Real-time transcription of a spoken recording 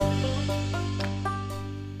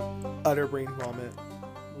utter brain vomit.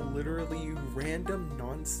 Literally random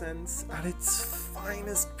nonsense at its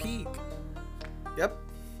finest peak. Yep,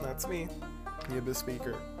 that's me, the Abyss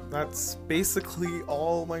Speaker. That's basically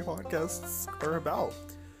all my podcasts are about.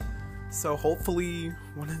 So hopefully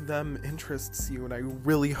one of them interests you, and I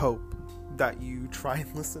really hope that you try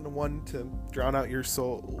and listen to one to drown out your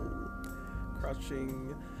soul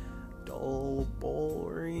crushing, dull,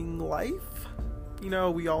 boring life. You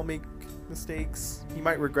know, we all make mistakes. You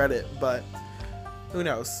might regret it, but who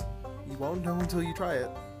knows? You won't know until you try it.